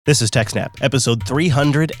This is TechSNAP, episode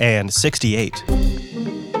 368.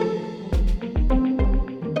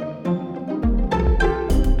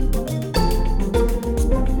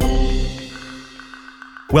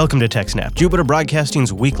 Welcome to TechSNAP, Jupiter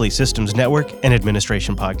Broadcasting's weekly systems network and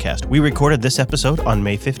administration podcast. We recorded this episode on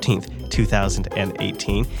May 15th,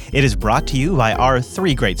 2018. It is brought to you by our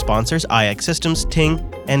three great sponsors, iX Systems, Ting,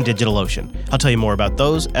 and DigitalOcean. I'll tell you more about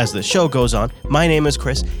those as the show goes on. My name is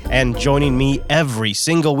Chris, and joining me every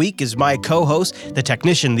single week is my co-host, the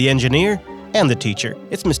technician, the engineer, and the teacher.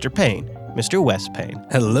 It's Mr. Payne, Mr. Wes Payne.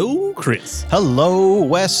 Hello, Chris. Hello,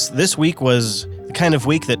 Wes. This week was the kind of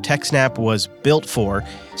week that TechSNAP was built for,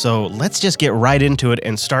 so let's just get right into it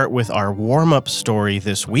and start with our warm-up story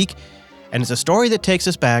this week. And it's a story that takes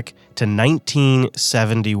us back to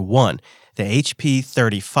 1971, the HP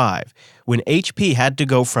 35, when HP had to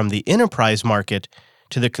go from the enterprise market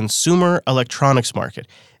to the consumer electronics market.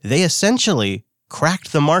 They essentially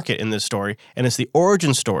cracked the market in this story, and it's the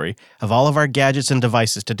origin story of all of our gadgets and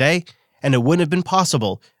devices today, and it wouldn't have been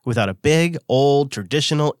possible without a big, old,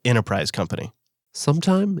 traditional enterprise company.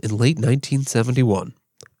 Sometime in late 1971,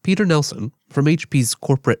 Peter Nelson from HP's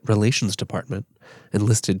Corporate Relations Department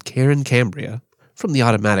enlisted Karen Cambria from the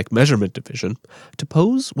Automatic Measurement Division to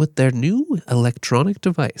pose with their new electronic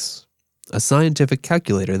device, a scientific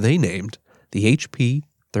calculator they named the HP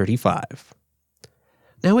 35.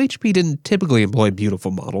 Now, HP didn't typically employ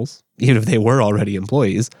beautiful models, even if they were already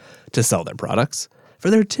employees, to sell their products. For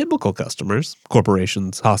their typical customers,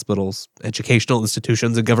 corporations, hospitals, educational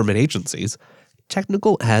institutions, and government agencies,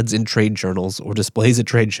 technical ads in trade journals or displays at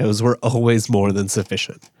trade shows were always more than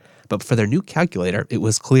sufficient. But for their new calculator, it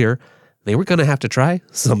was clear they were going to have to try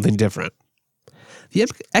something different. The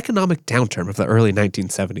economic downturn of the early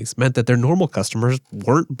 1970s meant that their normal customers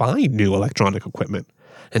weren't buying new electronic equipment.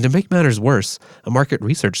 And to make matters worse, a market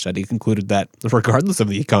research study concluded that, regardless of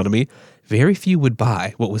the economy, very few would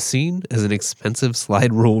buy what was seen as an expensive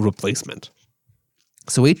slide rule replacement.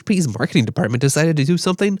 So HP's marketing department decided to do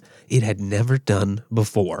something it had never done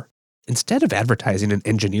before. Instead of advertising in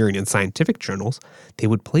engineering and scientific journals, they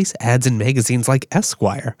would place ads in magazines like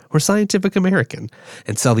Esquire or Scientific American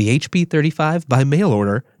and sell the HP 35 by mail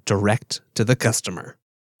order direct to the customer.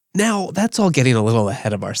 Now, that's all getting a little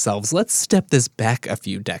ahead of ourselves. Let's step this back a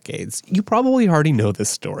few decades. You probably already know this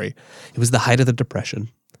story. It was the height of the Depression.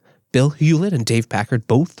 Bill Hewlett and Dave Packard,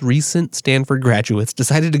 both recent Stanford graduates,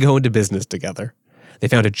 decided to go into business together. They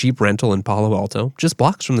found a cheap rental in Palo Alto, just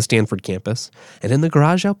blocks from the Stanford campus, and in the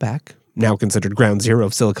garage out back, now considered ground zero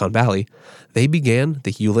of Silicon Valley, they began the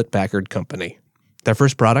Hewlett-Packard Company. Their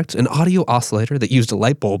first product, an audio oscillator that used a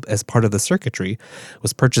light bulb as part of the circuitry,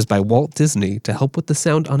 was purchased by Walt Disney to help with the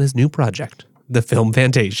sound on his new project, the film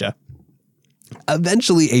Fantasia.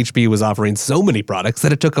 Eventually, HP was offering so many products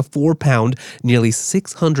that it took a 4-pound, nearly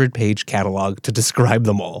 600-page catalog to describe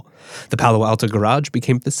them all. The Palo Alto garage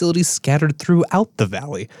became facilities scattered throughout the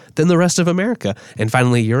valley, then the rest of America, and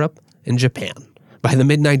finally Europe and Japan. By the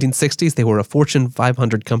mid-1960s, they were a Fortune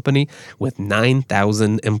 500 company with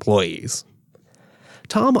 9,000 employees.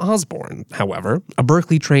 Tom Osborne, however, a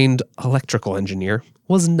Berkeley-trained electrical engineer,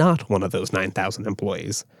 was not one of those 9,000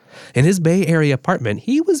 employees. In his Bay Area apartment,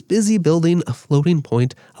 he was busy building a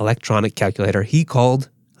floating-point electronic calculator he called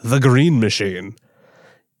the Green Machine.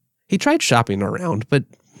 He tried shopping around, but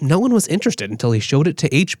no one was interested until he showed it to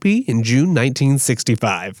HP in June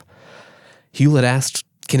 1965. Hewlett asked,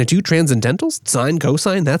 "Can it do transcendentals, sine,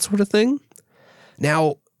 cosine, that sort of thing?"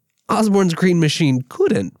 Now, Osborne's Green Machine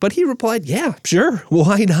couldn't, but he replied, "Yeah, sure,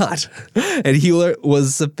 why not?" And Hewlett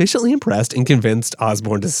was sufficiently impressed and convinced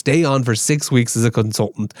Osborne to stay on for 6 weeks as a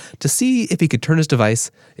consultant to see if he could turn his device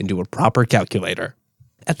into a proper calculator.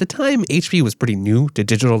 At the time, HP was pretty new to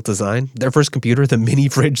digital design. Their first computer, the mini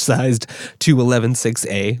fridge-sized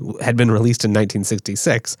 2116A, had been released in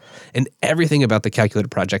 1966, and everything about the calculator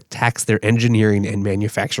project taxed their engineering and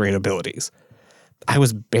manufacturing abilities. "I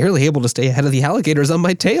was barely able to stay ahead of the alligators on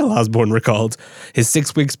my tail," Osborne recalled. His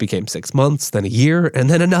 6 weeks became 6 months, then a year, and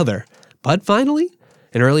then another. But finally,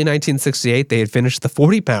 in early 1968, they had finished the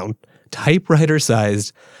 40-pound,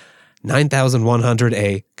 typewriter-sized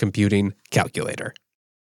 9100A computing calculator.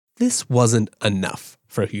 This wasn't enough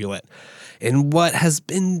for Hewlett. In what has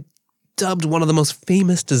been dubbed one of the most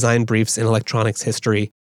famous design briefs in electronics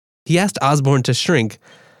history, he asked Osborne to shrink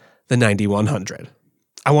the 9100.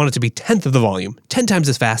 "I want it to be 1/10 of the volume, 10 times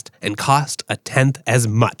as fast, and cost 1/10 as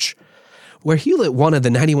much." Where Hewlett wanted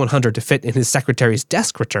the 9100 to fit in his secretary's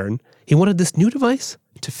desk return, he wanted this new device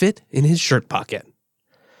to fit in his shirt pocket.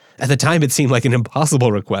 At the time, it seemed like an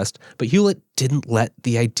impossible request, but Hewlett didn't let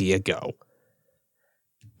the idea go.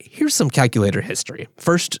 Here's some calculator history.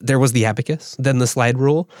 First, there was the abacus, then the slide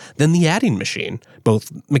rule, then the adding machine,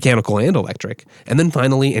 both mechanical and electric, and then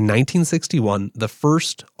finally, in 1961, the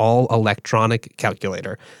first all-electronic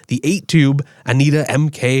calculator, the 8-tube Anita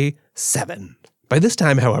MK7. By this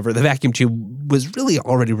time, however, the vacuum tube was really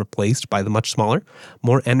already replaced by the much smaller,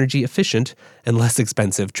 more energy-efficient, and less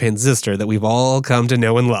expensive transistor that we've all come to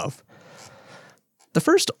know and love. The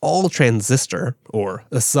first all-transistor, or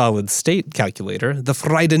a solid-state calculator, the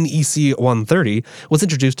Freiden EC130, was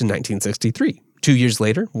introduced in 1963. 2 years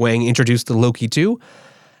later, Wang introduced the Loki 2,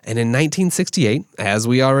 and in 1968, as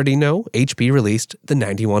we already know, HP released the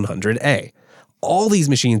 9100A. All these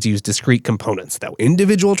machines use discrete components, though,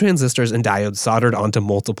 individual transistors and diodes soldered onto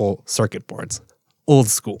multiple circuit boards. Old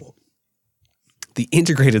school. The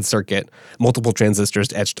integrated circuit, multiple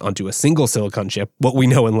transistors etched onto a single silicon chip, what we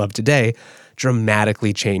know and love today,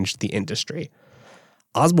 dramatically changed the industry.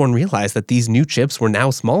 Osborne realized that these new chips were now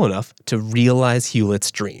small enough to realize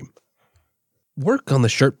Hewlett's dream. Work on the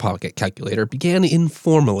shirt pocket calculator began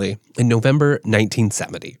informally in November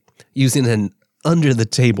 1970, using an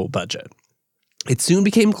under-the-table budget. It soon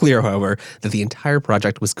became clear, however, that the entire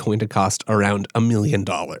project was going to cost around $1 million.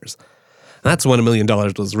 That's when $1 million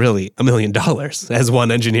was really $1 million, as one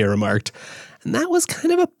engineer remarked. And that was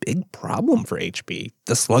kind of a big problem for HP.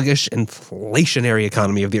 The sluggish, inflationary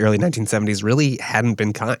economy of the early 1970s really hadn't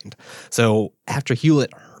been kind. So after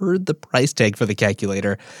Hewlett heard the price tag for the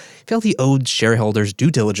calculator, he felt he owed shareholders due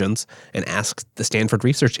diligence and asked the Stanford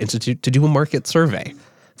Research Institute to do a market survey.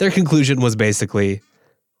 Their conclusion was basically,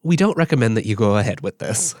 we don't recommend that you go ahead with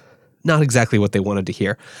this. Not exactly what they wanted to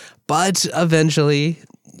hear. But eventually,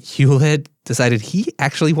 Hewlett decided he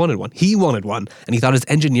actually wanted one. He wanted one, and he thought his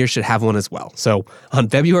engineers should have one as well. So on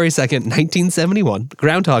February 2nd, 1971,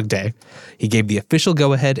 Groundhog Day, he gave the official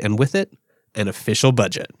go-ahead and with it, an official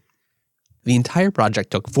budget. The entire project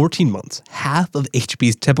took 14 months, half of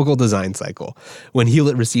HP's typical design cycle. When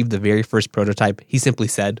Hewlett received the very first prototype, he simply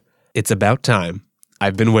said, "It's about time.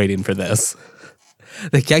 I've been waiting for this."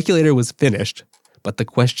 The calculator was finished, but the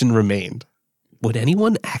question remained, would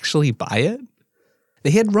anyone actually buy it?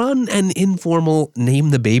 They had run an informal name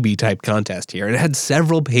the baby type contest here, and it had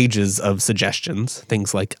several pages of suggestions,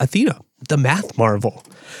 things like Athena, the math marvel.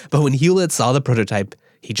 But when Hewlett saw the prototype,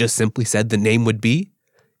 he just simply said the name would be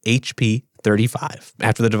HP 35,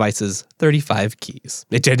 after the device's 35 keys.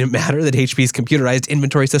 It didn't matter that HP's computerized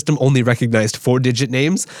inventory system only recognized 4-digit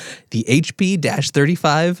names. The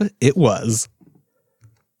HP-35 it was.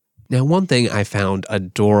 Now, one thing I found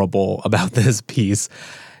adorable about this piece,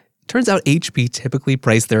 turns out HP typically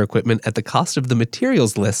priced their equipment at the cost of the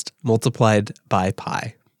materials list multiplied by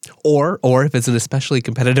pi. Or if it's an especially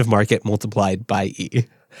competitive market, multiplied by E.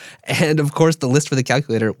 And of course, the list for the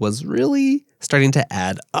calculator was really starting to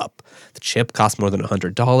add up. The chip cost more than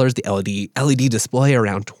 $100, the LED display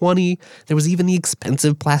around $20. There was even the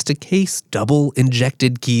expensive plastic case, double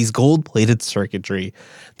injected keys, gold-plated circuitry.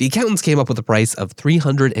 The accountants came up with a price of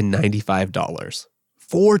 $395.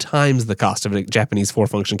 4 times the cost of a Japanese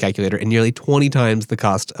 4-function calculator and nearly 20 times the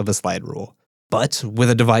cost of a slide rule. But with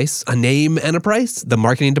a device, a name, and a price, the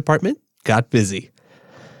marketing department got busy.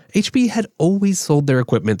 HP had always sold their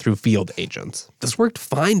equipment through field agents. This worked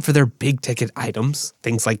fine for their big-ticket items,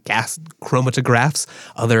 things like gas chromatographs,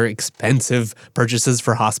 other expensive purchases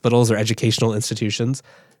for hospitals or educational institutions.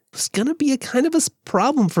 It was going to be a kind of a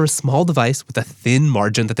problem for a small device with a thin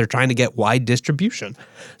margin that they're trying to get wide distribution.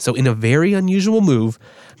 So in a very unusual move,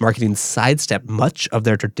 marketing sidestepped much of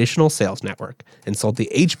their traditional sales network and sold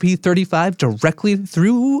the HP 35 directly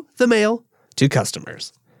through the mail to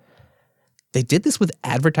customers. They did this with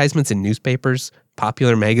advertisements in newspapers,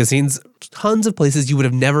 popular magazines, tons of places you would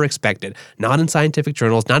have never expected. Not in scientific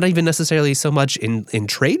journals, not even necessarily so much in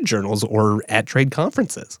trade journals or at trade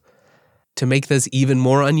conferences. To make this even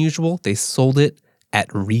more unusual, they sold it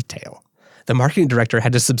at retail. The marketing director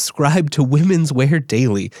had to subscribe to Women's Wear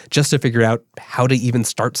Daily just to figure out how to even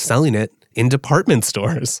start selling it in department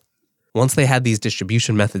stores. Once they had these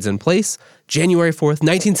distribution methods in place, January 4th,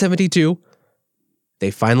 1972, they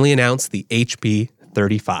finally announced the HP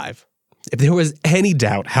 35. If there was any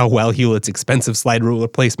doubt how well Hewlett's expensive slide rule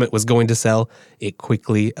replacement was going to sell, it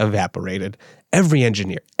quickly evaporated. Every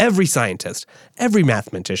engineer, every scientist, every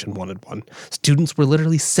mathematician wanted one. Students were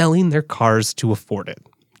literally selling their cars to afford it.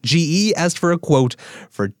 GE asked for a quote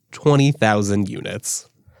for 20,000 units.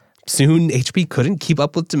 Soon, HP couldn't keep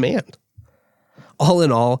up with demand. All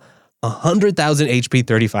in all, 100,000 HP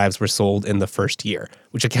 35s were sold in the first year,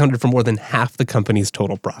 which accounted for more than half the company's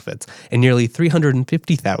total profits, and nearly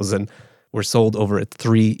 350,000 were sold over a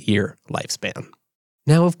 3-year lifespan.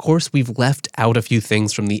 Now, of course, we've left out a few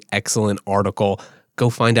things from the excellent article Go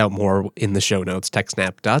find out more in the show notes,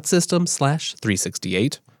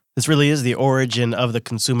 techsnap.system/368. This really is the origin of the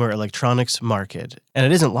consumer electronics market, and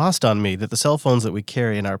it isn't lost on me that the cell phones that we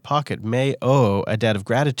carry in our pocket may owe a debt of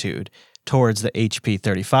gratitude towards the HP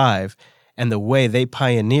 35 and the way they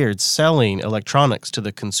pioneered selling electronics to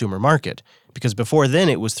the consumer market, because before then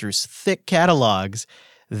it was through thick catalogs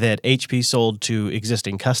that HP sold to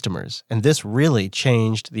existing customers, and this really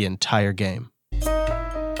changed the entire game.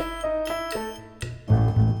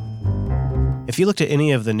 If you looked at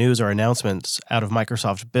any of the news or announcements out of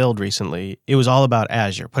Microsoft Build recently, it was all about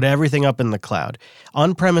Azure. Put everything up in the cloud.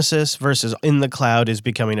 On-premises versus in the cloud is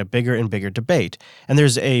becoming a bigger and bigger debate. And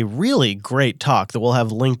there's a really great talk that we'll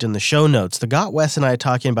have linked in the show notes that got Wes and I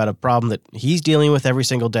talking about a problem that he's dealing with every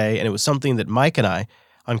single day, and it was something that Mike and I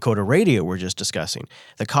on Coda Radio were just discussing.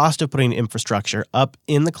 The cost of putting infrastructure up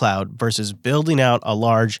in the cloud versus building out a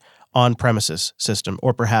large on-premises system,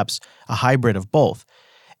 or perhaps a hybrid of both.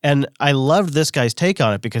 And I loved this guy's take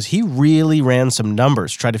on it because he really ran some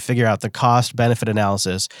numbers, tried to figure out the cost-benefit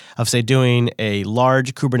analysis of, say, doing a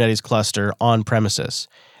large Kubernetes cluster on premises.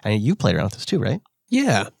 And you played around with this too, right?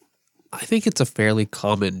 Yeah. I think it's a fairly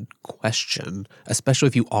common question, especially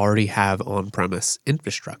if you already have on-premise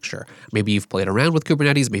infrastructure. Maybe you've played around with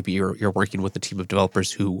Kubernetes. Maybe you're working with a team of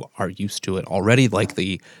developers who are used to it already, like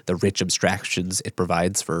the rich abstractions it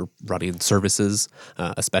provides for running services,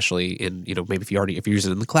 especially in, maybe if you're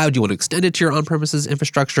using it in the cloud, you want to extend it to your on-premises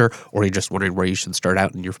infrastructure, or you're just wondering where you should start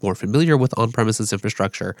out and you're more familiar with on-premises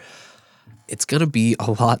infrastructure. It's going to be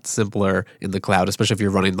a lot simpler in the cloud, especially if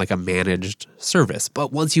you're running like a managed service.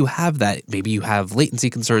 But once you have that, maybe you have latency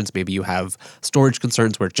concerns, maybe you have storage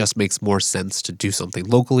concerns where it just makes more sense to do something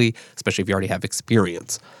locally, especially if you already have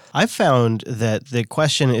experience. I've found that the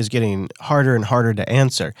question is getting harder and harder to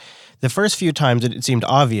answer. The first few times it seemed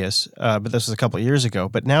obvious, but this was a couple of years ago.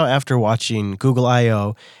 But now after watching Google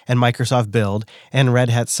I/O and Microsoft Build and Red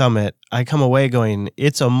Hat Summit, I come away going,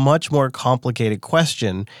 it's a much more complicated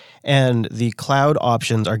question, and the cloud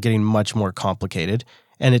options are getting much more complicated,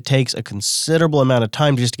 and it takes a considerable amount of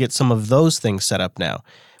time just to get some of those things set up now,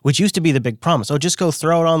 which used to be the big promise. Oh, just go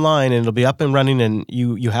throw it online and it'll be up and running and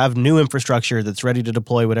you have new infrastructure that's ready to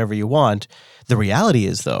deploy whatever you want. The reality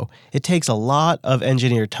is, though, it takes a lot of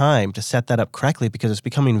engineer time to set that up correctly because it's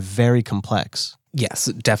becoming very complex. Yes,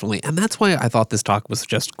 definitely. And that's why I thought this talk was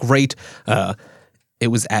just great. It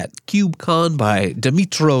was at KubeCon by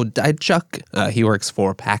Dmytro Dydchuk. He works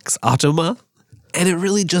for Pax Automa. And it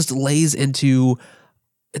really just lays into...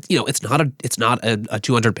 it's not a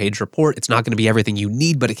 200-page report. It's not going to be everything you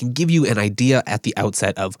need, but it can give you an idea at the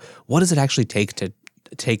outset of what does it actually take to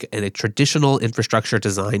take a traditional infrastructure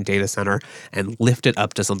design data center and lift it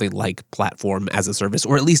up to something like platform as a service,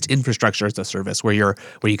 or at least infrastructure as a service, where you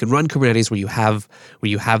can run Kubernetes, where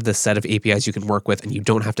you have this set of APIs you can work with, and you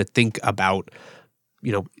don't have to think about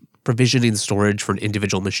provisioning storage for an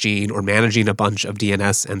individual machine or managing a bunch of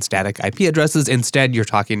DNS and static IP addresses. Instead, you're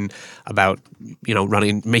talking about,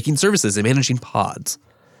 making services and managing pods.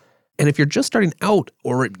 And if you're just starting out,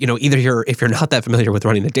 or, if you're not that familiar with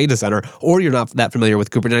running a data center, or you're not that familiar with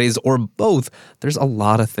Kubernetes, or both, there's a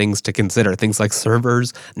lot of things to consider. Things like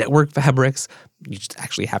servers, network fabrics. You just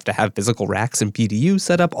actually have to have physical racks and PDU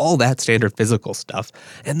set up, all that standard physical stuff.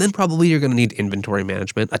 And then probably you're going to need inventory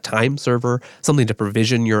management, a time server, something to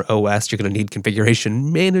provision your OS. You're going to need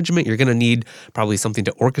configuration management. You're going to need probably something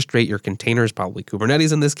to orchestrate your containers, probably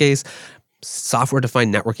Kubernetes in this case.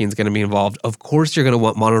 Software-defined networking is going to be involved. Of course, you're going to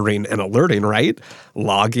want monitoring and alerting, right?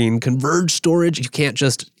 Logging, converged storage. You can't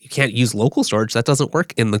use local storage. That doesn't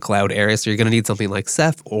work in the cloud area. So you're going to need something like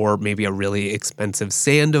Ceph, or maybe a really expensive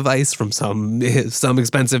SAN device from some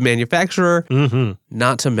expensive manufacturer. Mm-hmm.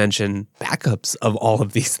 Not to mention backups of all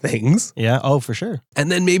of these things. Yeah. Oh, for sure.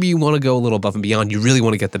 And then maybe you want to go a little above and beyond. You really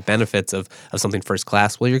want to get the benefits of something first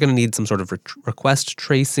class. Well, you're going to need some sort of request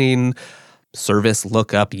tracing, service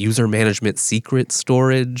lookup, user management, secret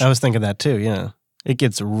storage. I was thinking that too, yeah. It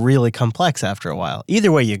gets really complex after a while.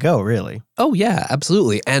 Either way you go, really. Oh, yeah,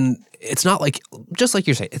 absolutely. And it's not like, just like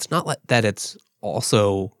you're saying, it's not like that it's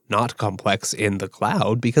also not complex in the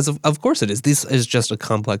cloud, because of course it is. This is just a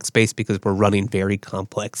complex space because we're running very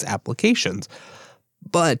complex applications.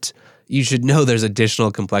 But you should know there's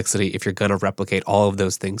additional complexity if you're going to replicate all of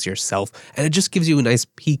those things yourself. And it just gives you a nice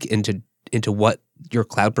peek into what your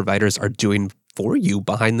cloud providers are doing for you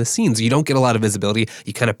behind the scenes. You don't get a lot of visibility.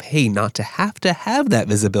 You kind of pay not to have that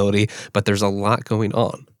visibility, but there's a lot going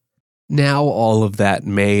on. Now, all of that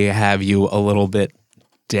may have you a little bit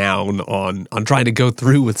down on trying to go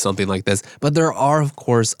through with something like this. But there are, of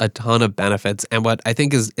course, a ton of benefits. And what I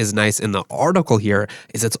think is nice in the article here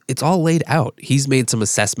is it's all laid out. He's made some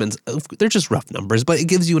assessments. They're just rough numbers, but it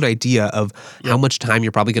gives you an idea of how much time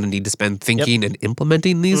you're probably going to need to spend thinking and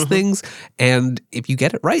implementing these things. And if you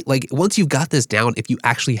get it right, like once you've got this down, if you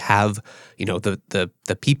actually have,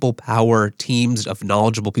 the people power teams of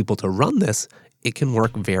knowledgeable people to run this, it can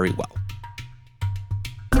work very well.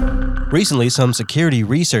 Recently, some security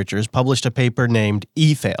researchers published a paper named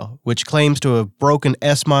EFail, which claims to have broken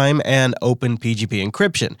SMIME and OpenPGP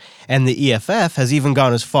encryption, and the EFF has even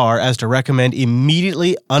gone as far as to recommend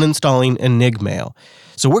immediately uninstalling Enigmail.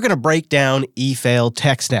 So we're going to break down EFail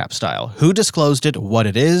TechSNAP style, who disclosed it, what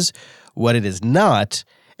it is not,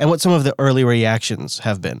 and what some of the early reactions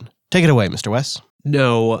have been. Take it away, Mr. Wes.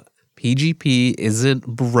 No, PGP isn't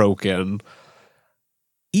broken.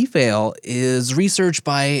 EFail is research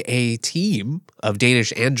by a team of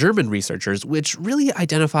Danish and German researchers, which really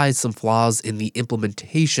identifies some flaws in the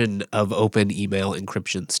implementation of open email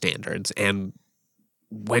encryption standards. And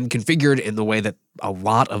when configured in the way that a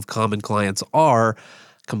lot of common clients are,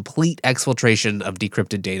 complete exfiltration of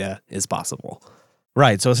decrypted data is possible.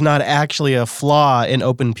 Right, so it's not actually a flaw in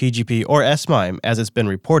OpenPGP or SMIME, as it's been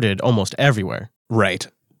reported almost everywhere. Right.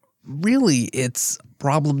 Really, it's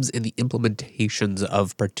problems in the implementations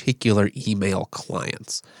of particular email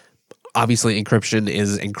clients. Obviously, encryption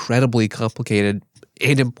is incredibly complicated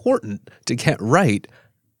and important to get right.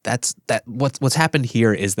 What's happened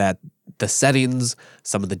here is that the settings,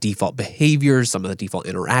 some of the default behaviors, some of the default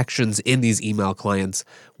interactions in these email clients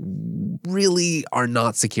really are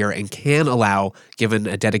not secure and can allow, given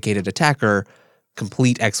a dedicated attacker,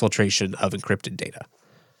 complete exfiltration of encrypted data.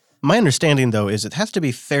 My understanding, though, is it has to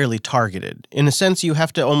be fairly targeted. In a sense, you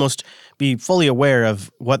have to almost be fully aware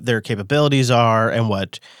of what their capabilities are and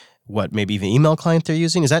what maybe even email client they're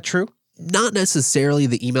using. Is that true? Not necessarily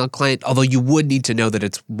the email client, although you would need to know that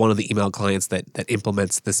it's one of the email clients that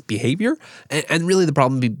implements this behavior. And really the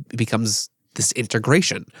problem becomes this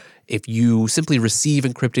integration. If you simply receive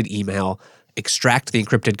encrypted email, extract the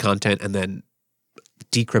encrypted content, and then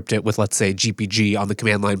decrypt it with, let's say, GPG on the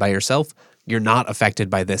command line by yourself, you're not affected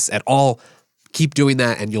by this at all. Keep doing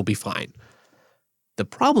that and you'll be fine. The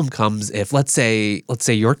problem comes if, let's say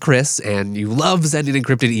you're Chris and you love sending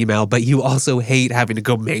encrypted email, but you also hate having to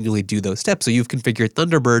go manually do those steps. So you've configured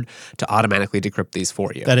Thunderbird to automatically decrypt these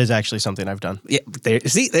for you. That is actually something I've done. Yeah, there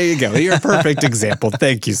you go. You're a perfect example.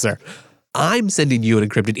 Thank you, sir. I'm sending you an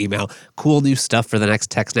encrypted email. Cool new stuff for the next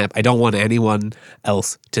TechSNAP. I don't want anyone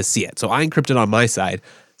else to see it. So I encrypt it on my side,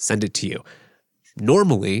 send it to you.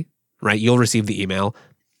 Normally, right, you'll receive the email.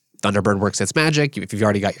 Thunderbird works its magic. If you've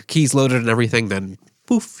already got your keys loaded and everything, then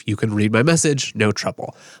poof, you can read my message, no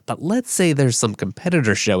trouble. But let's say there's some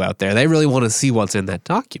competitor show out there. They really want to see what's in that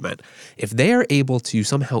document. If they are able to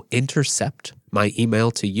somehow intercept my email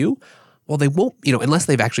to you, well, they won't, unless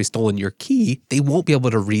they've actually stolen your key, they won't be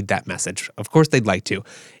able to read that message. Of course, they'd like to.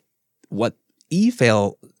 What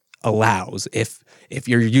EFail allows, if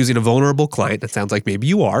you're using a vulnerable client, it sounds like maybe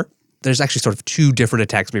you are, there's actually sort of two different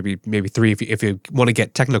attacks, maybe three if you want to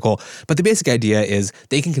get technical. But the basic idea is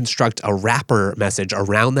they can construct a wrapper message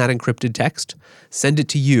around that encrypted text, send it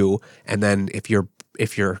to you, and then if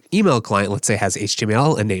your email client, let's say, has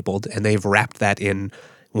HTML enabled and they've wrapped that in,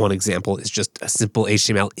 one example is just a simple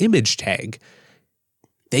HTML image tag,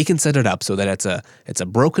 they can set it up so that it's a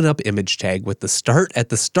broken up image tag with the start at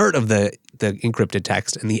the start of the encrypted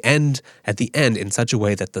text and the end at the end in such a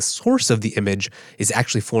way that the source of the image is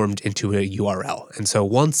actually formed into a URL. And so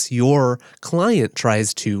once your client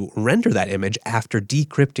tries to render that image after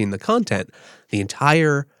decrypting the content, the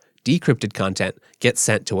entire decrypted content gets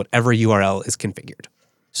sent to whatever URL is configured.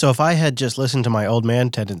 So if I had just listened to my old man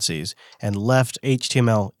tendencies and left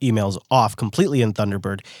HTML emails off completely in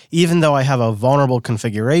Thunderbird, even though I have a vulnerable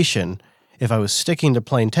configuration, if I was sticking to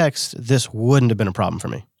plain text, this wouldn't have been a problem for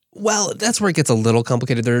me. Well, that's where it gets a little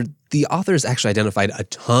complicated. The authors actually identified a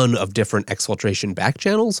ton of different exfiltration back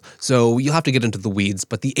channels, so you'll have to get into the weeds,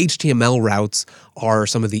 but the HTML routes are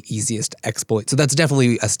some of the easiest exploits. So that's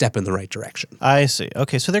definitely a step in the right direction. I see.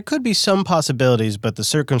 Okay, so there could be some possibilities, but the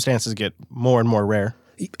circumstances get more and more rare.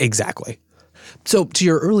 Exactly. So to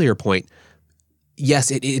your earlier point,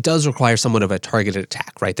 yes, it does require somewhat of a targeted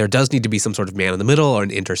attack, right? There does need to be some sort of man in the middle or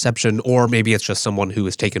an interception, or maybe it's just someone who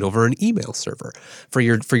has taken over an email server. For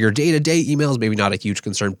your day-to-day emails, maybe not a huge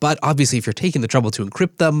concern, but obviously if you're taking the trouble to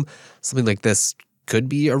encrypt them, something like this could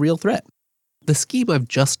be a real threat. The scheme I've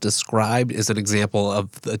just described is an example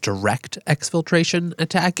of the direct exfiltration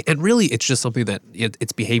attack, and really it's just something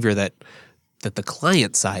it's behavior that the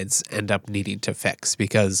client sides end up needing to fix,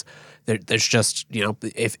 because There's just,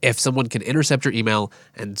 if someone can intercept your email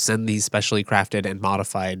and send these specially crafted and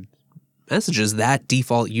modified messages, that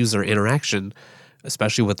default user interaction,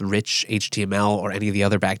 especially with rich HTML or any of the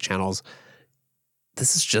other back channels,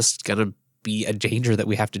 this is just going to be a danger that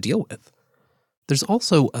we have to deal with. There's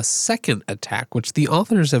also a second attack, which the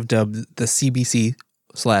authors have dubbed the CBC/CFB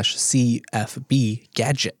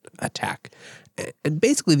gadget attack. And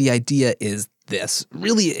basically the idea is this.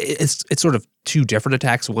 Really, it's sort of two different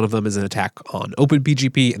attacks. One of them is an attack on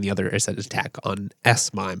OpenPGP, and the other is an attack on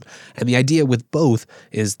SMIME. And the idea with both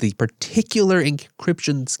is the particular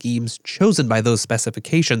encryption schemes chosen by those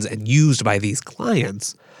specifications and used by these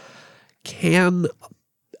clients can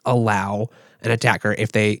allow an attacker,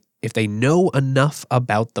 if they know enough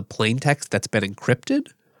about the plain text that's been encrypted,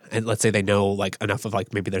 and let's say they know enough of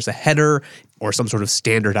maybe there's a header or some sort of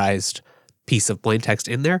standardized piece of plain text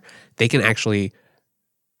in there, they can actually,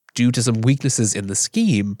 due to some weaknesses in the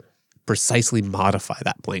scheme, precisely modify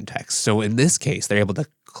that plain text. So in this case, they're able to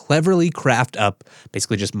cleverly craft up,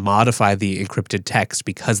 basically just modify the encrypted text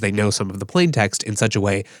because they know some of the plain text in such a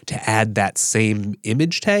way to add that same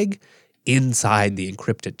image tag inside the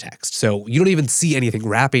encrypted text. So you don't even see anything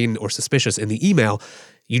wrapping or suspicious in the email.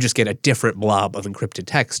 You just get a different blob of encrypted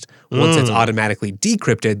text. Once it's automatically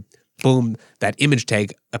decrypted, boom, that image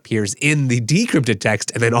tag appears in the decrypted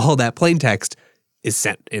text, and then all that plain text is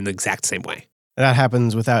sent in the exact same way. That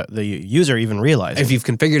happens without the user even realizing. If you've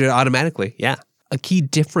configured it automatically, yeah. A key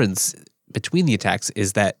difference between the attacks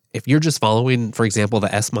is that if you're just following, for example,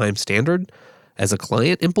 the SMIME standard as a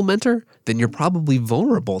client implementer, then you're probably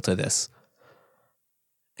vulnerable to this.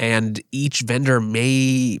 And each vendor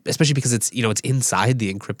may, especially because it's inside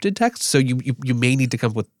the encrypted text, so you may need to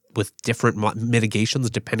come up with different mitigations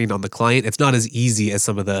depending on the client. It's not as easy as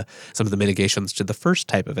some of the mitigations to the first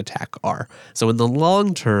type of attack are. So in the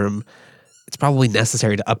long term, it's probably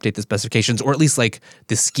necessary to update the specifications, or at least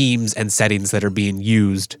the schemes and settings that are being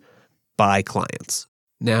used by clients.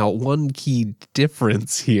 Now, one key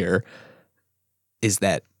difference here is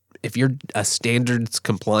that if you're a standards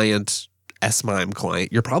compliant SMIME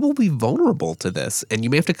client, you're probably vulnerable to this, and you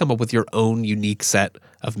may have to come up with your own unique set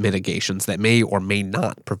of mitigations that may or may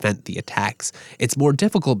not prevent the attacks. It's more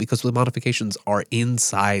difficult because the modifications are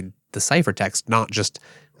inside the ciphertext, not just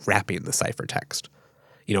wrapping the ciphertext.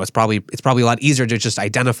 It's probably a lot easier to just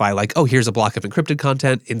identify here's a block of encrypted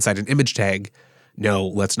content inside an image tag. No,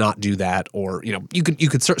 let's not do that. Or you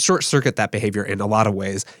could short circuit that behavior in a lot of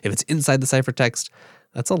ways. If it's inside the ciphertext,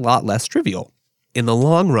 that's a lot less trivial. In the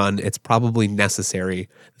long run, it's probably necessary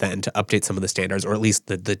then to update some of the standards, or at least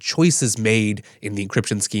the choices made in the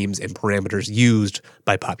encryption schemes and parameters used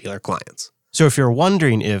by popular clients. So if you're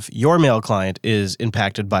wondering if your mail client is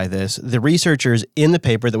impacted by this, the researchers in the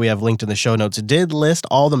paper that we have linked in the show notes did list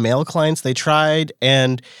all the mail clients they tried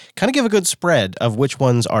and kind of give a good spread of which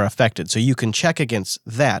ones are affected. So you can check against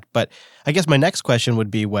that. But I guess my next question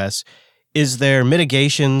would be, Wes, is there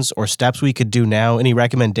mitigations or steps we could do now? Any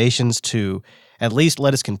recommendations to at least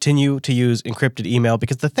let us continue to use encrypted email?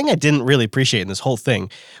 Because the thing I didn't really appreciate in this whole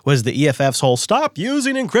thing was the EFF's whole stop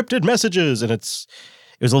using encrypted messages, and it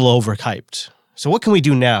was a little overhyped. So what can we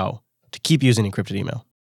do now to keep using encrypted email?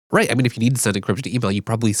 Right. I mean, if you need to send encrypted email, you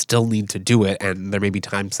probably still need to do it, and there may be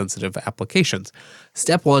time-sensitive applications.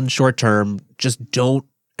 Step one, short term, just don't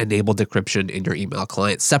enable decryption in your email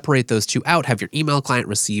client. Separate those two out. Have your email client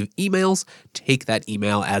receive emails, take that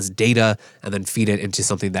email as data, and then feed it into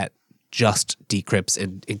something that just decrypts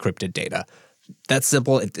encrypted data. That's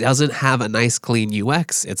simple. It doesn't have a nice, clean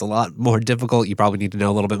UX. It's a lot more difficult. You probably need to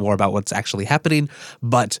know a little bit more about what's actually happening,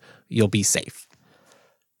 but you'll be safe.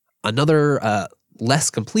 Another less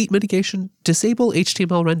complete mitigation, disable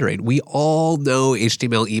HTML rendering. We all know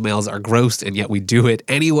HTML emails are gross, and yet we do it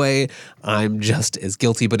anyway. I'm just as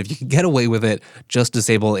guilty, but if you can get away with it, just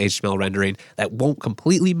disable HTML rendering. That won't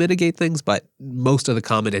completely mitigate things, but most of the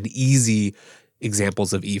common and easy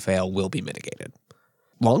examples of EFail will be mitigated.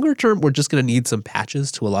 Longer term, we're just going to need some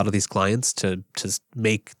patches to a lot of these clients to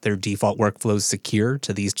make their default workflows secure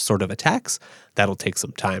to these sort of attacks. That'll take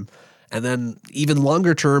some time. And then even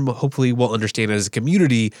longer term, hopefully we'll understand as a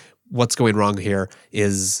community what's going wrong here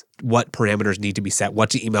is what parameters need to be set, what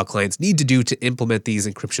do email clients need to do to implement these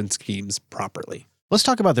encryption schemes properly. Let's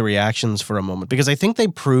talk about the reactions for a moment, because I think they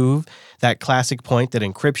prove that classic point that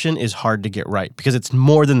encryption is hard to get right, because it's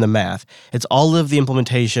more than the math. It's all of the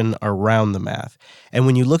implementation around the math. And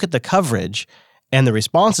when you look at the coverage and the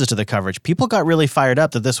responses to the coverage, people got really fired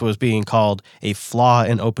up that this was being called a flaw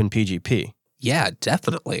in OpenPGP. Yeah,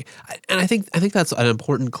 definitely. And I think that's an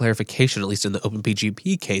important clarification, at least in the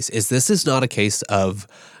OpenPGP case, is this is not a case of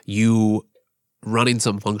you running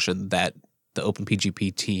some function that the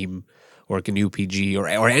OpenPGP team or GNU PG or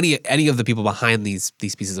any of the people behind these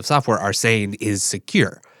pieces of software are saying is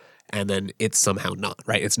secure. And then it's somehow not,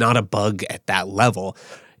 right? It's not a bug at that level.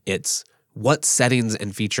 It's what settings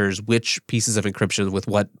and features, which pieces of encryption with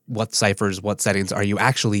what ciphers, what settings are you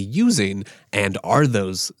actually using, and are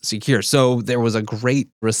those secure? So there was a great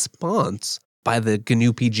response by the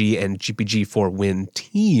GNU PG and GPG4Win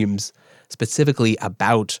teams specifically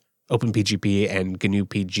about OpenPGP and GNU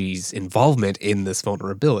PG's involvement in this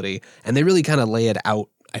vulnerability. And they really kind of lay it out,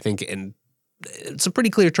 I think, in some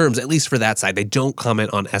pretty clear terms, at least for that side. They don't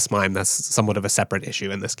comment on SMIME. That's somewhat of a separate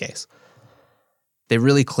issue in this case. They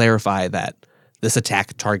really clarify that this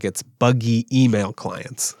attack targets buggy email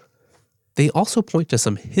clients. They also point to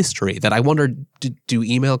some history that I wonder, do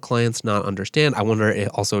email clients not understand? I wonder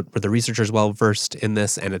also, were the researchers well versed in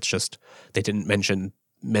this and it's just they didn't mention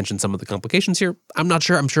some of the complications here? I'm not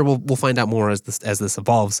sure. I'm sure we'll find out more as this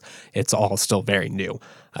evolves. It's all still very new.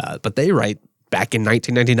 But they write, back in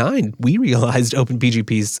 1999, we realized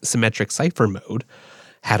OpenPGP's symmetric cipher mode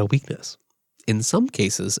had a weakness. In some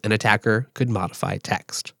cases, an attacker could modify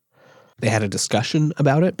text. They had a discussion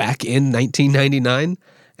about it back in 1999,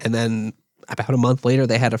 and then about a month later,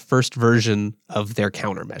 they had a first version of their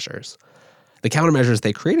countermeasures. The countermeasures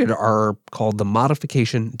they created are called the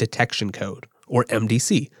Modification Detection Code, or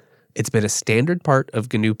MDC. It's been a standard part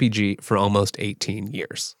of GNU PG for almost 18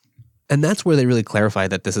 years. And that's where they really clarify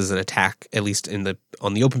that this is an attack, at least on the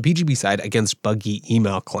OpenPGP side, against buggy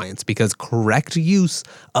email clients, because correct use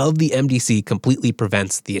of the MDC completely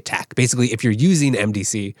prevents the attack. Basically, if you're using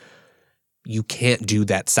MDC, you can't do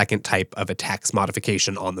that second type of attacks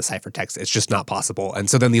modification on the ciphertext. It's just not possible. And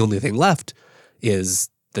so then the only thing left is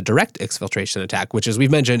the direct exfiltration attack, which, as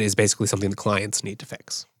we've mentioned, is basically something the clients need to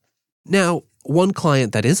fix. Now, one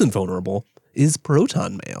client that isn't vulnerable is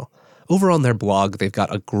Proton Mail. Over on their blog, they've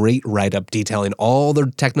got a great write-up detailing all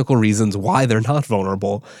the technical reasons why they're not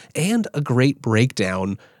vulnerable, and a great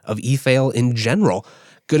breakdown of EFail in general.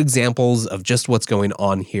 Good examples of just what's going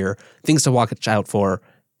on here, things to watch out for,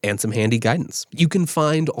 and some handy guidance. You can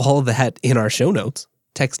find all that in our show notes,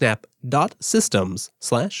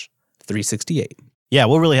 techsnap.systems/368. Yeah,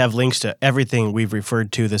 we'll really have links to everything we've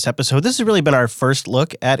referred to this episode. This has really been our first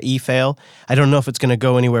look at EFail. I don't know if it's going to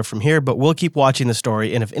go anywhere from here, but we'll keep watching the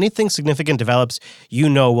story, and if anything significant develops,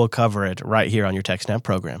 we'll cover it right here on your TechSNAP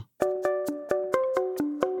program.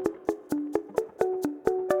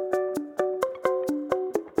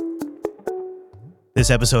 This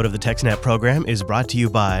episode of the TechSNAP program is brought to you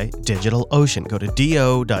by DigitalOcean. Go to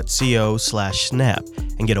do.co/snap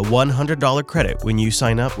and get a $100 credit when you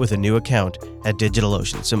sign up with a new account at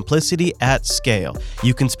DigitalOcean. Simplicity at scale.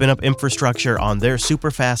 You can spin up infrastructure on their super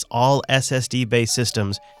fast, all SSD-based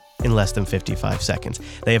systems in less than 55 seconds.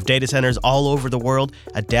 They have data centers all over the world,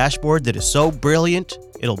 a dashboard that is so brilliant,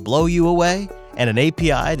 it'll blow you away, and an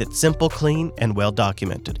API that's simple, clean, and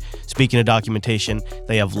well-documented. Speaking of documentation,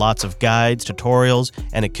 they have lots of guides, tutorials,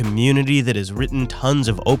 and a community that has written tons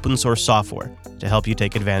of open-source software to help you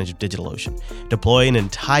take advantage of DigitalOcean. Deploy an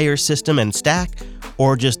entire system and stack,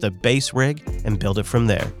 or just the base rig, and build it from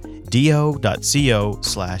there.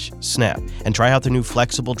 do.co/snap, and try out their new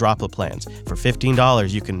flexible droplet plans. For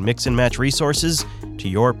 $15, you can mix and match resources to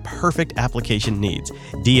your perfect application needs.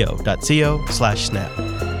 do.co/snap.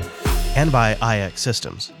 And by IX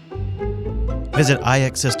Systems. Visit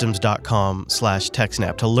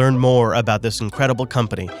ixsystems.com/techsnap to learn more about this incredible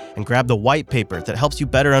company and grab the white paper that helps you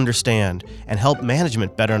better understand and help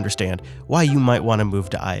management better understand why you might want to move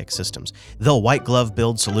to IX Systems. They'll white glove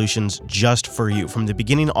build solutions just for you from the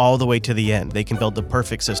beginning all the way to the end. They can build the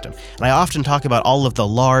perfect system. And I often talk about all of the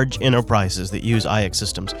large enterprises that use IX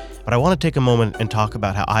Systems, but I want to take a moment and talk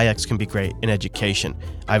about how IX can be great in education.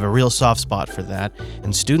 I have a real soft spot for that,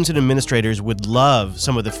 and students and administrators would love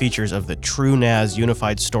some of the features of the true NAS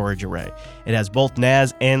Unified Storage Array. It has both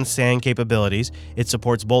NAS and SAN capabilities. It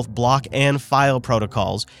supports both block and file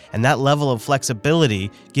protocols, and that level of flexibility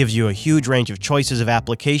gives you a huge range of choices of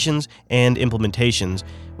applications and implementations,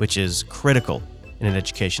 which is critical in an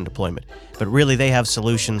education deployment. But really, they have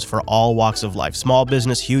solutions for all walks of life: small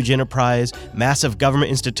business, huge enterprise, massive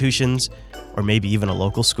government institutions, or maybe even a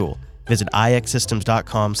local school. Visit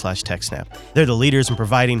ixsystems.com/techsnap. They're the leaders in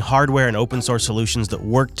providing hardware and open source solutions that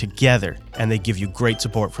work together, and they give you great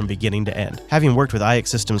support from beginning to end. Having worked with IX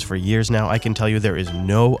Systems for years now, I can tell you there is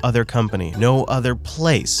no other company, no other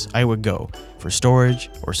place I would go for storage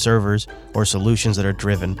or servers or solutions that are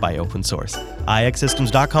driven by open source.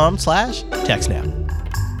 ixsystems.com/techsnap.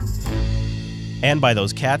 And by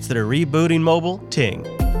those cats that are rebooting mobile, Ting.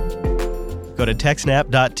 Go Go to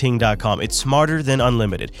TechSNAP.ting.com. It's smarter than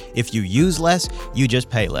unlimited. If you use less, you just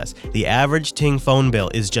pay less. The average Ting phone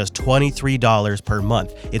bill is just $23 per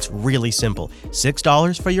month. It's really simple.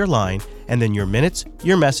 $6 for your line, and then your minutes,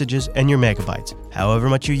 your messages, and your megabytes. However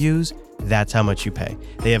much you use, that's how much you pay.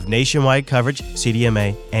 They have nationwide coverage,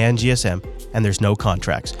 CDMA, and GSM, and there's no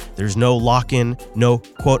contracts. There's no lock-in, no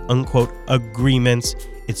quote-unquote agreements.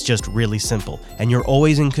 It's just really simple, and you're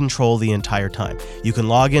always in control the entire time. You can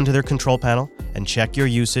log into their control panel and check your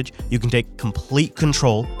usage. You can take complete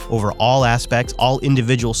control over all aspects, all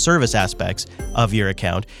individual service aspects of your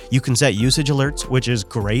account. You can set usage alerts, which is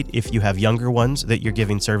great if you have younger ones that you're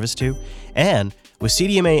giving service to. And with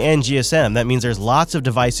CDMA and GSM, that means there's lots of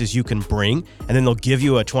devices you can bring, and then they'll give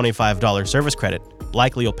you a $25 service credit.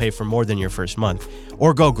 Likely you'll pay for more than your first month.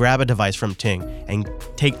 Or go grab a device from Ting and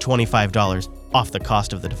take $25 off the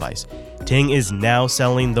cost of the device. Ting is now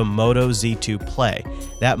selling the Moto Z2 Play.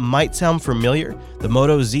 That might sound familiar. The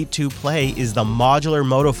Moto Z2 Play is the modular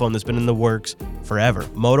Moto phone that's been in the works forever.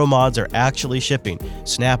 Moto mods are actually shipping.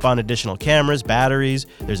 Snap-on additional cameras, batteries,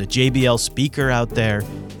 there's a JBL speaker out there,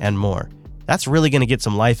 and more. That's really going to get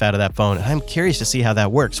some life out of that phone, and I'm curious to see how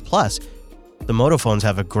that works. Plus, the Moto phones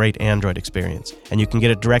have a great Android experience, and you can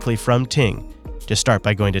get it directly from Ting. Just start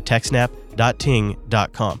by going to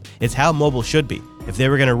TechSNAP.ting.com. It's how mobile should be. If they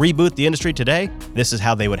were going to reboot the industry today, this is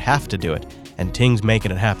how they would have to do it, and Ting's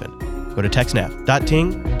making it happen. Go to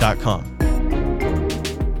TechSNAP.ting.com.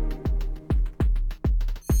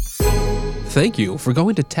 Thank you for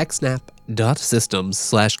going to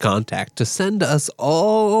TechSNAP.systems/contact to send us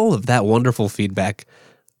all of that wonderful feedback.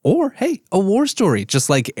 Or, hey, a war story, just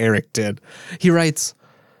like Eric did. He writes,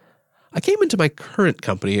 I came into my current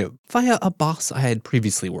company via a boss I had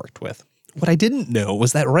previously worked with. What I didn't know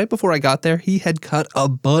was that right before I got there, he had cut a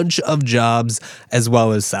bunch of jobs as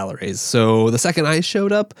well as salaries. So the second I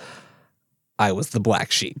showed up, I was the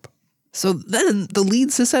black sheep. So then the lead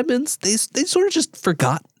sysadmins, they sort of just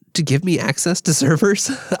forgot to give me access to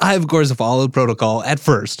servers. I, of course, followed protocol at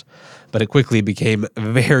first, but it quickly became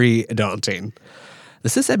very daunting. The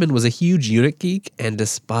sysadmin was a huge Unix geek and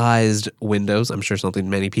despised Windows. I'm sure something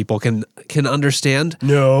many people can understand.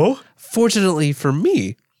 No. Fortunately for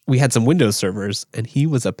me, we had some Windows servers, and he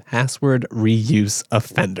was a password reuse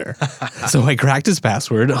offender. So I cracked his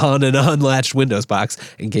password on an unlatched Windows box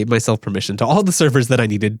and gave myself permission to all the servers that I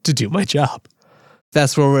needed to do my job.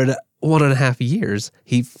 Fast forward 1.5 years,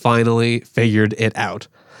 he finally figured it out.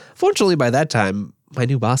 Fortunately, by that time, my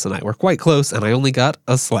new boss and I were quite close, and I only got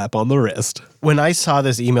a slap on the wrist. When I saw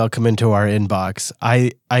this email come into our inbox,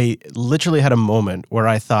 I literally had a moment where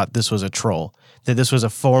I thought this was a troll, that this was a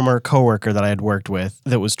former coworker that I had worked with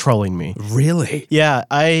that was trolling me. Really? Yeah,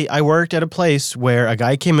 I worked at a place where a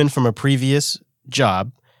guy came in from a previous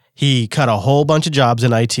job. He cut a whole bunch of jobs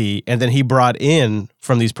in IT, and then he brought in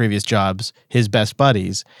from these previous jobs his best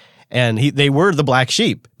buddies. And they were the black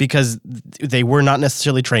sheep because they were not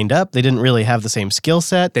necessarily trained up. They didn't really have the same skill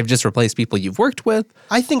set. They've just replaced people you've worked with.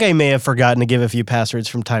 I think I may have forgotten to give a few passwords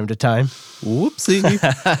from time to time. Whoopsie.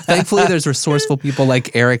 Thankfully, there's resourceful people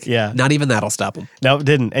like Eric. Yeah. Not even that'll stop them. No, it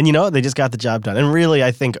didn't. And they just got the job done. And really,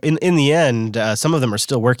 I think in the end, some of them are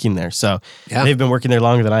still working there. So they've been working there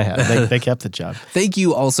longer than I have. They kept the job. Thank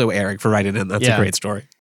you also, Eric, for writing in. That's a great story.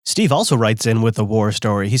 Steve also writes in with a war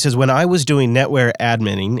story. He says, when I was doing netware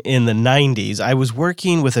adminning in the 90s, I was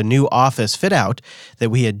working with a new office fit-out that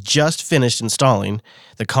we had just finished installing,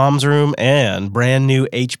 the comms room and brand new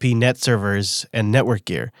HP net servers and network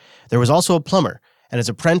gear. There was also a plumber and his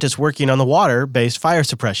apprentice working on the water-based fire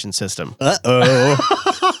suppression system. Uh-oh.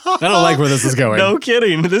 I don't like where this is going. No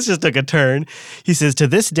kidding. This just took a turn. He says, to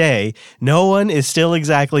this day, no one is still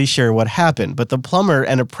exactly sure what happened, but the plumber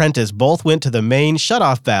and apprentice both went to the main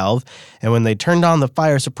shutoff valve, and when they turned on the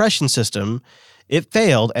fire suppression system, it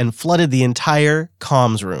failed and flooded the entire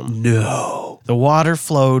comms room. No. The water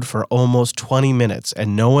flowed for almost 20 minutes,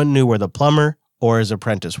 and no one knew where the plumber or his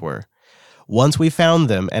apprentice were. Once we found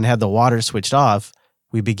them and had the water switched off,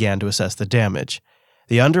 we began to assess the damage.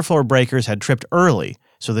 The underfloor breakers had tripped early,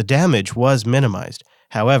 so the damage was minimized.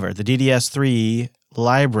 However, the DDS3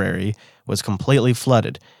 library was completely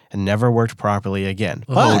flooded and never worked properly again.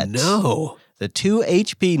 Oh, no. The 2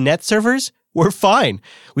 HP net servers were fine.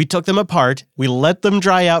 We took them apart, we let them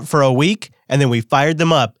dry out for a week, and then we fired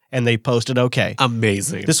them up, and they posted okay.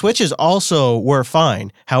 Amazing. The switches also were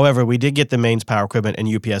fine. However, we did get the mains power equipment and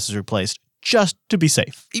UPSs replaced just to be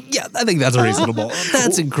safe. Yeah, I think that's reasonable.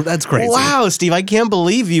 That's crazy. Wow, Steve, I can't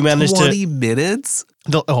believe you managed 20 minutes?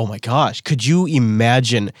 Oh my gosh. Could you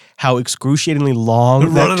imagine how excruciatingly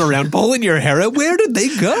long Running around pulling your hair out? Where did they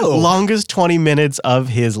go? Longest 20 minutes of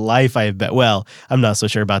his life, I bet. Well, I'm not so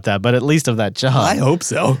sure about that, but at least of that job. I hope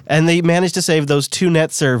so. And they managed to save those 2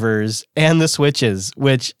 net servers and the switches,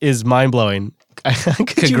 which is mind-blowing.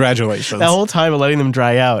 Congratulations. That whole time of letting them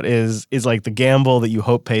dry out is like the gamble that you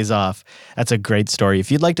hope pays off. That's a great story. If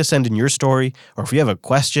you'd like to send in your story, or if you have a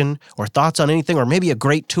question or thoughts on anything, or maybe a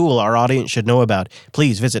great tool our audience should know about,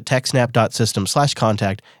 please visit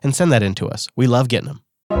techsnap.system/contact and send that in to us. We love getting them.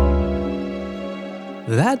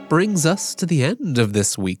 That brings us to the end of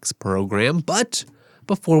this week's program, but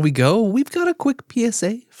before we go, we've got a quick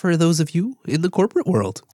PSA for those of you in the corporate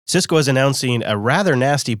world. Cisco is announcing a rather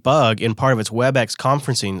nasty bug in part of its WebEx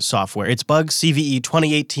conferencing software. It's bug CVE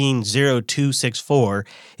 2018-0264,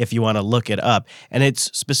 if you want to look it up. And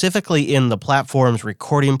it's specifically in the platform's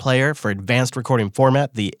recording player for advanced recording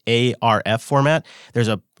format, the ARF format. There's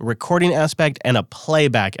a recording aspect and a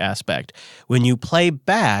playback aspect. When you play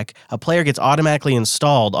back, a player gets automatically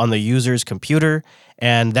installed on the user's computer,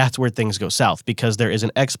 and that's where things go south because there is an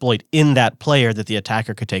exploit in that player that the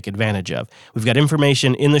attacker could take advantage of. We've got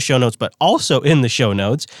information in the show notes, but also in the show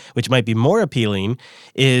notes, which might be more appealing,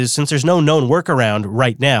 is since there's no known workaround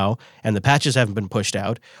right now and the patches haven't been pushed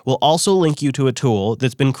out, we'll also link you to a tool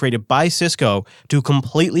that's been created by Cisco to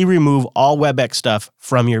completely remove all WebEx stuff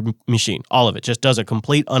from your machine. All of it. Just does a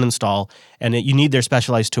complete uninstall, and you need their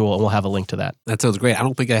specialized tool, and we'll have a link to that. That sounds great. I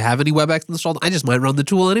don't think I have any WebEx installed. I just might run the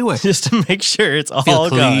tool anyway. Just to make sure it's all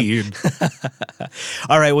clean.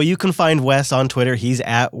 All right, well, you can find Wes on Twitter. He's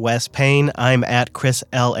at Wes Payne. I'm at Chris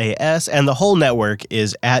LAS, and the whole network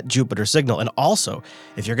is at Jupiter Signal. And also,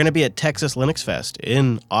 if you're going to be at Texas Linux Fest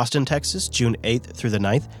in Austin, Texas, June 8th through the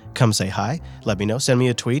 9th, come say hi. Let me know. Send me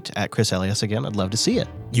a tweet at Chris LAS again. I'd love to see it.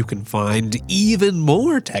 You can find even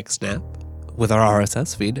more TechSNAP with our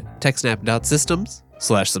RSS feed,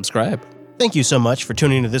 techsnap.systems/subscribe. Thank you so much for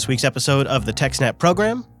tuning into this week's episode of the TechSNAP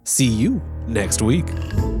program. See you next week.